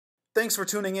Thanks for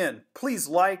tuning in. Please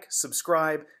like,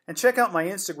 subscribe, and check out my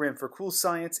Instagram for cool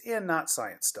science and not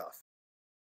science stuff.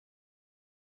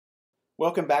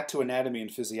 Welcome back to Anatomy and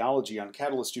Physiology on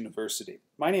Catalyst University.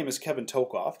 My name is Kevin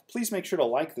Tokoph. Please make sure to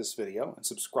like this video and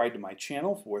subscribe to my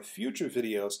channel for future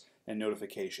videos and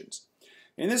notifications.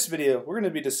 In this video, we're going to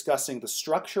be discussing the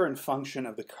structure and function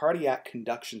of the cardiac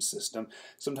conduction system,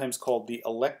 sometimes called the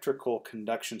electrical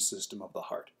conduction system of the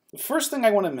heart. The first thing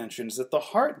I want to mention is that the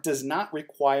heart does not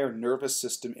require nervous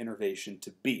system innervation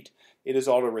to beat. It is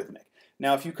autorhythmic.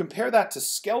 Now, if you compare that to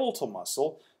skeletal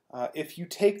muscle, if you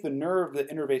take the nerve that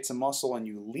innervates a muscle and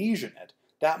you lesion it,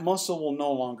 that muscle will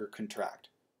no longer contract.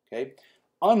 Okay?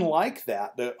 Unlike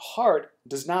that, the heart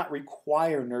does not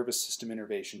require nervous system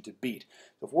innervation to beat.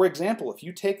 So for example, if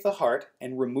you take the heart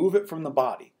and remove it from the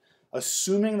body,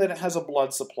 assuming that it has a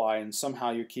blood supply and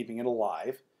somehow you're keeping it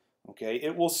alive, okay,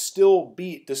 it will still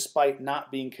beat despite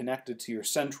not being connected to your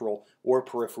central or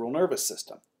peripheral nervous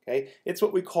system. Okay? It's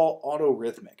what we call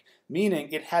autorhythmic, meaning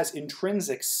it has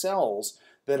intrinsic cells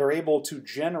that are able to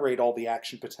generate all the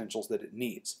action potentials that it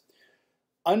needs.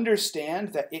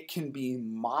 Understand that it can be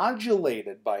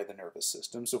modulated by the nervous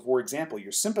system. So for example,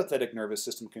 your sympathetic nervous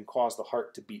system can cause the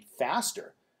heart to beat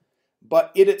faster,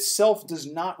 but it itself does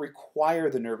not require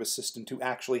the nervous system to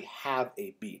actually have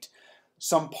a beat.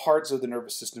 Some parts of the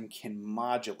nervous system can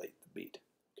modulate the beat.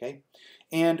 Okay?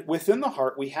 And within the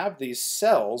heart, we have these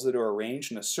cells that are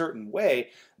arranged in a certain way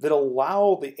that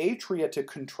allow the atria to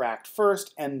contract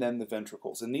first and then the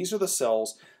ventricles. And these are the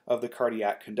cells of the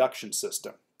cardiac conduction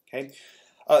system. Okay?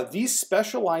 These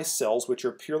specialized cells, which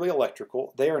are purely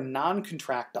electrical, they are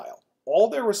non-contractile. All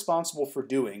they're responsible for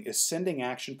doing is sending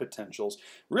action potentials,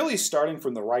 really starting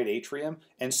from the right atrium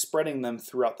and spreading them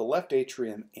throughout the left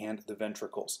atrium and the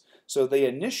ventricles. So they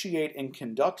initiate and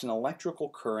conduct an electrical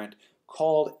current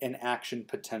called an action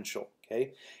potential.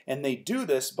 Okay? And they do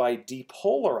this by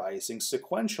depolarizing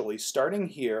sequentially, starting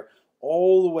here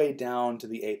all the way down to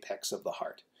the apex of the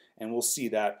heart. And we'll see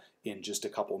that in just a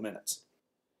couple minutes.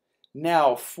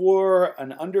 Now, for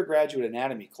an undergraduate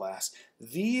anatomy class,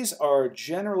 these are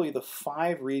generally the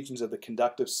 5 regions of the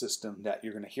conductive system that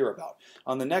you're going to hear about.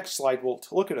 On the next slide, we'll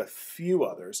look at a few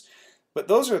others, but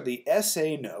those are the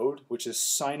SA node, which is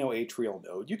sinoatrial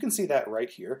node. You can see that right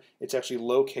here. It's actually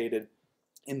located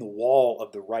in the wall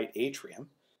of the right atrium.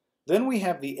 Then we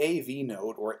have the AV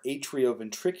node, or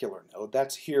atrioventricular node.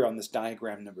 That's here on this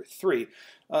diagram number 3.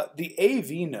 The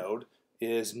AV node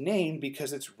is named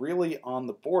because it's really on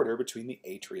the border between the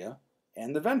atria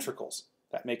and the ventricles.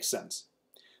 That makes sense.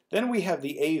 Then we have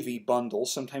the AV bundle,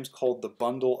 sometimes called the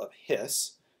bundle of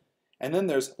His. And then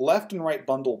there's left and right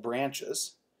bundle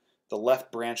branches. The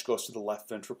left branch goes to the left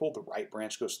ventricle, the right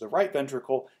branch goes to the right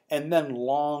ventricle, and then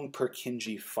long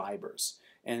Purkinje fibers.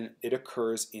 And it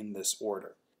occurs in this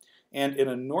order. And in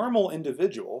a normal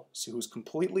individual, so who's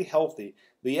completely healthy,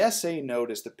 the SA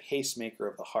node is the pacemaker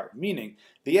of the heart, meaning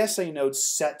the SA node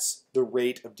sets the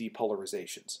rate of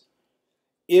depolarizations.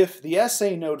 If the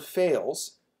SA node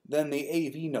fails, then the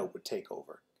AV node would take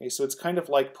over. Okay, so it's kind of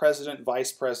like president,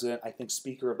 vice president. I think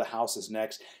Speaker of the House is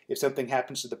next. If something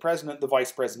happens to the president, the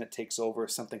vice president takes over.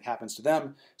 If something happens to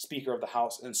them, Speaker of the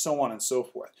House, and so on and so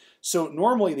forth. So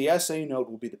normally the SA node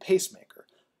will be the pacemaker.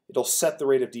 It'll set the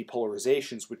rate of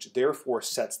depolarizations, which therefore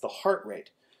sets the heart rate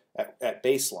at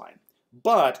baseline.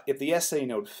 But if the SA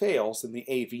node fails, then the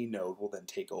AV node will then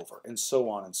take over, and so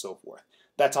on and so forth.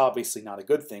 That's obviously not a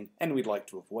good thing, and we'd like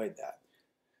to avoid that.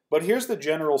 But here's the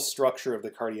general structure of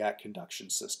the cardiac conduction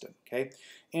system. Okay?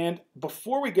 And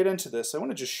before we get into this, I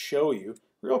want to just show you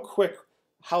real quick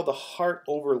how the heart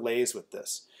overlays with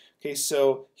this. Okay,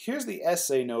 so here's the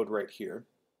SA node right here.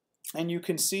 And you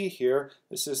can see here,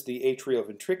 this is the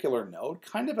atrioventricular node,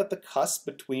 kind of at the cusp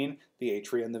between the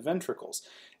atria and the ventricles.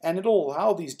 And it'll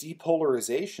allow these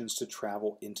depolarizations to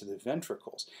travel into the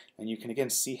ventricles. And you can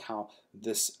again see how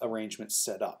this arrangement's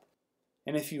set up.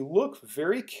 And if you look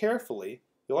very carefully,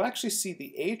 you'll actually see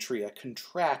the atria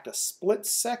contract a split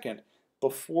second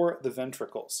before the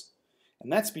ventricles.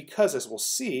 And that's because, as we'll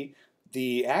see,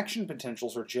 the action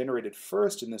potentials are generated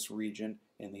first in this region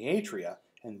in the atria,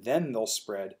 and then they'll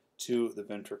spread to the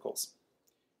ventricles.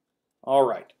 All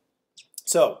right,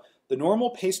 so the normal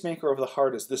pacemaker of the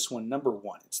heart is this one, number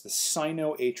 1. It's the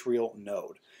sinoatrial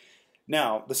node.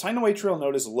 Now, the sinoatrial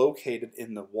node is located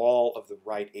in the wall of the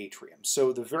right atrium.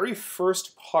 So the very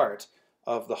first part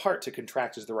of the heart to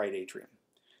contract is the right atrium.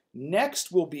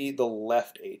 Next will be the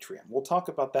left atrium. We'll talk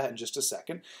about that in just a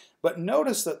second. But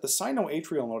notice that the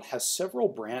sinoatrial node has several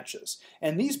branches,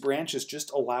 and these branches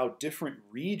just allow different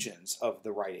regions of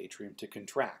the right atrium to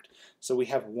contract. So we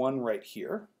have one right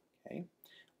here. Okay?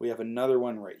 We have another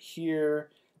one right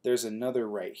here. There's another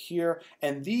right here,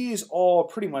 and these all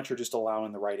pretty much are just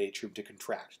allowing the right atrium to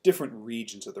contract, different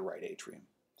regions of the right atrium.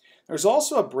 There's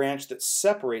also a branch that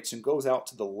separates and goes out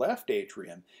to the left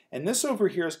atrium, and this over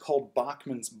here is called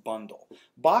Bachmann's bundle.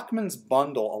 Bachmann's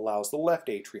bundle allows the left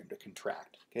atrium to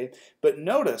contract. Okay? But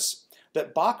notice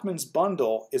that Bachmann's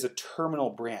bundle is a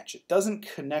terminal branch. It doesn't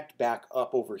connect back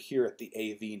up over here at the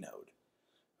AV node.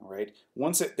 All right?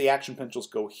 Once the action potentials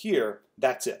go here,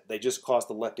 that's it. They just cause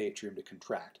the left atrium to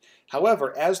contract.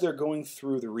 However, as they're going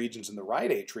through the regions in the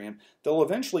right atrium, they'll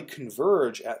eventually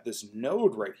converge at this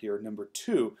node right here, number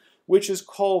 2, which is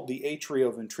called the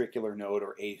atrioventricular node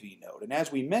or AV node. And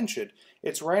as we mentioned,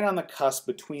 it's right on the cusp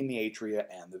between the atria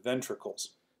and the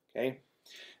ventricles. Okay?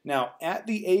 Now, at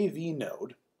the AV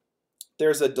node,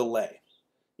 there's a delay.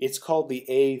 It's called the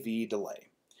AV delay.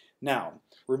 Now,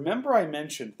 remember I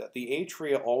mentioned that the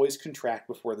atria always contract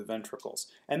before the ventricles,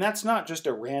 and that's not just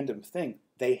a random thing.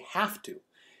 They have to.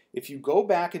 If you go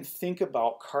back and think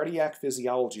about cardiac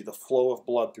physiology, the flow of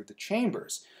blood through the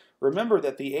chambers, remember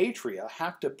that the atria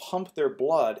have to pump their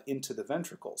blood into the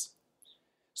ventricles.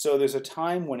 So there's a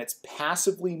time when it's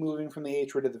passively moving from the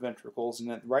atria to the ventricles, and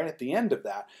then right at the end of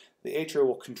that, the atria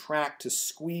will contract to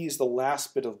squeeze the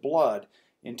last bit of blood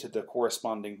into the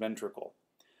corresponding ventricle.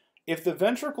 If the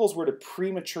ventricles were to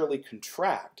prematurely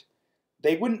contract,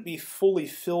 they wouldn't be fully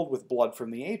filled with blood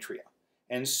from the atria.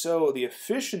 And so the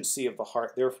efficiency of the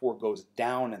heart therefore goes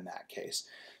down in that case.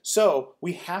 So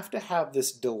we have to have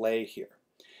this delay here.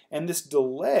 And this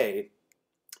delay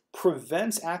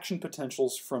prevents action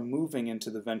potentials from moving into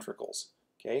the ventricles.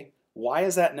 Okay? Why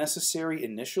is that necessary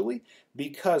initially?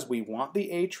 Because we want the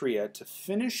atria to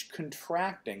finish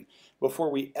contracting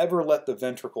before we ever let the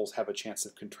ventricles have a chance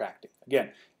of contracting.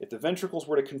 Again, if the ventricles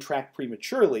were to contract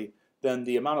prematurely, then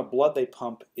the amount of blood they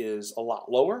pump is a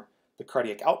lot lower, the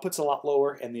cardiac output's a lot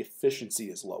lower, and the efficiency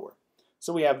is lower.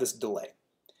 So we have this delay.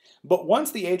 But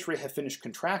once the atria have finished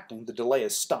contracting, the delay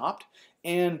is stopped,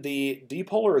 and the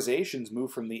depolarizations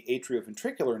move from the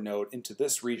atrioventricular node into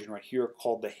this region right here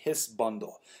called the His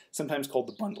bundle, sometimes called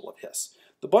the bundle of His.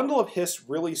 The bundle of His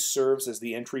really serves as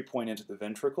the entry point into the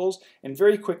ventricles, and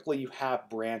very quickly you have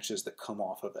branches that come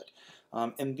off of it.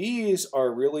 And these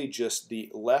are really just the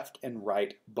left and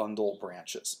right bundle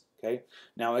branches. Okay?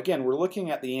 Now again, we're looking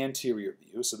at the anterior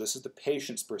view, so this is the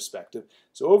patient's perspective.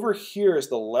 So over here is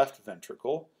the left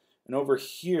ventricle, and over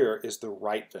here is the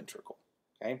right ventricle.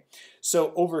 Okay?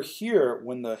 So over here,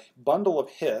 when the bundle of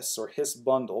His, or His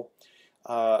bundle,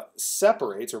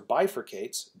 separates or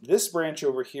bifurcates, this branch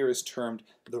over here is termed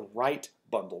the right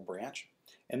bundle branch,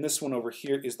 and this one over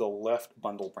here is the left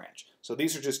bundle branch. So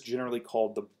these are just generally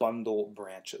called the bundle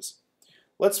branches.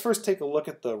 Let's first take a look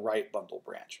at the right bundle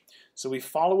branch. So we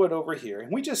follow it over here,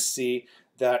 and we just see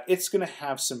that it's going to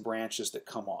have some branches that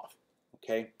come off.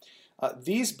 Okay?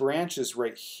 These branches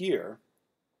right here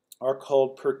are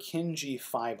called Purkinje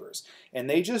fibers, and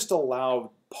they just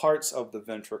allow parts of the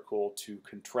ventricle to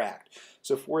contract.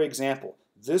 So for example,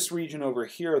 this region over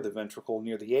here of the ventricle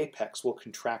near the apex will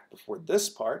contract before this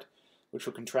part, which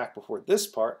will contract before this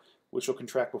part, which will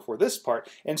contract before this part,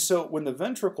 and so when the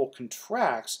ventricle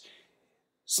contracts,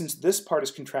 since this part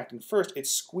is contracting first, it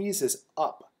squeezes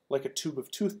up like a tube of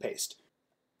toothpaste,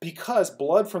 because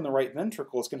blood from the right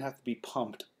ventricle is going to have to be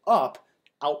pumped up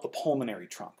out the pulmonary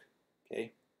trunk.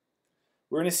 Okay?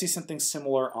 We're going to see something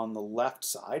similar on the left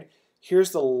side.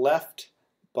 Here's the left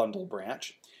bundle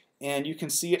branch, and you can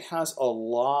see it has a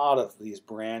lot of these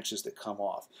branches that come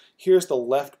off. Here's the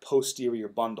left posterior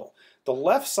bundle. The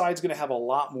left side is going to have a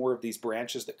lot more of these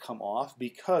branches that come off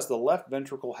because the left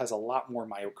ventricle has a lot more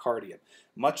myocardium.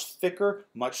 Much thicker,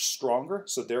 much stronger,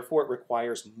 so therefore it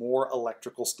requires more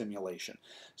electrical stimulation.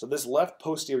 So this left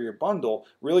posterior bundle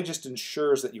really just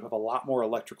ensures that you have a lot more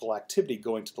electrical activity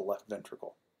going to the left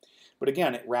ventricle. But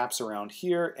again, it wraps around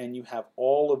here, and you have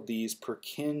all of these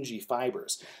Purkinje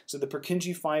fibers. So the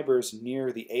Purkinje fibers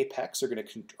near the apex are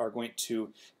going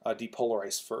to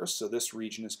depolarize first. So this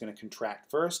region is going to contract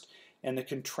first, and the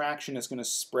contraction is going to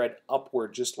spread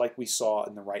upward just like we saw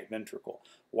in the right ventricle.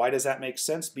 Why does that make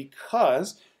sense?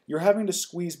 Because you're having to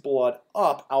squeeze blood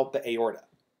up out the aorta.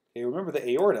 Okay, remember the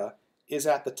aorta is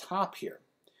at the top here.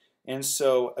 And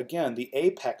so, again, the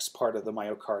apex part of the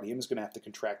myocardium is going to have to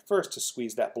contract first to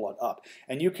squeeze that blood up.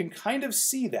 And you can kind of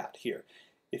see that here.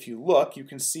 If you look, you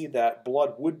can see that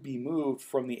blood would be moved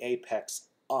from the apex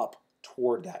up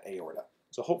toward that aorta.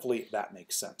 So hopefully that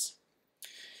makes sense.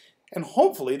 And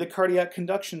hopefully the cardiac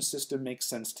conduction system makes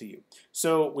sense to you.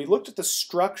 So we looked at the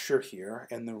structure here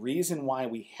and the reason why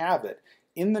we have it.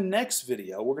 In the next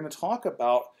video, we're going to talk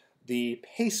about the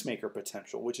pacemaker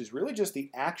potential, which is really just the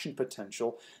action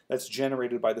potential that's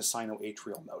generated by the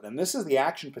sinoatrial node. And this is the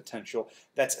action potential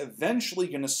that's eventually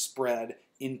going to spread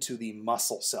into the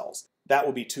muscle cells. That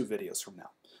will be 2 videos from now.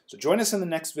 So join us in the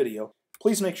next video.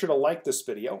 Please make sure to like this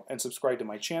video and subscribe to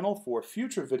my channel for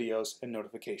future videos and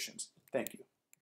notifications. Thank you.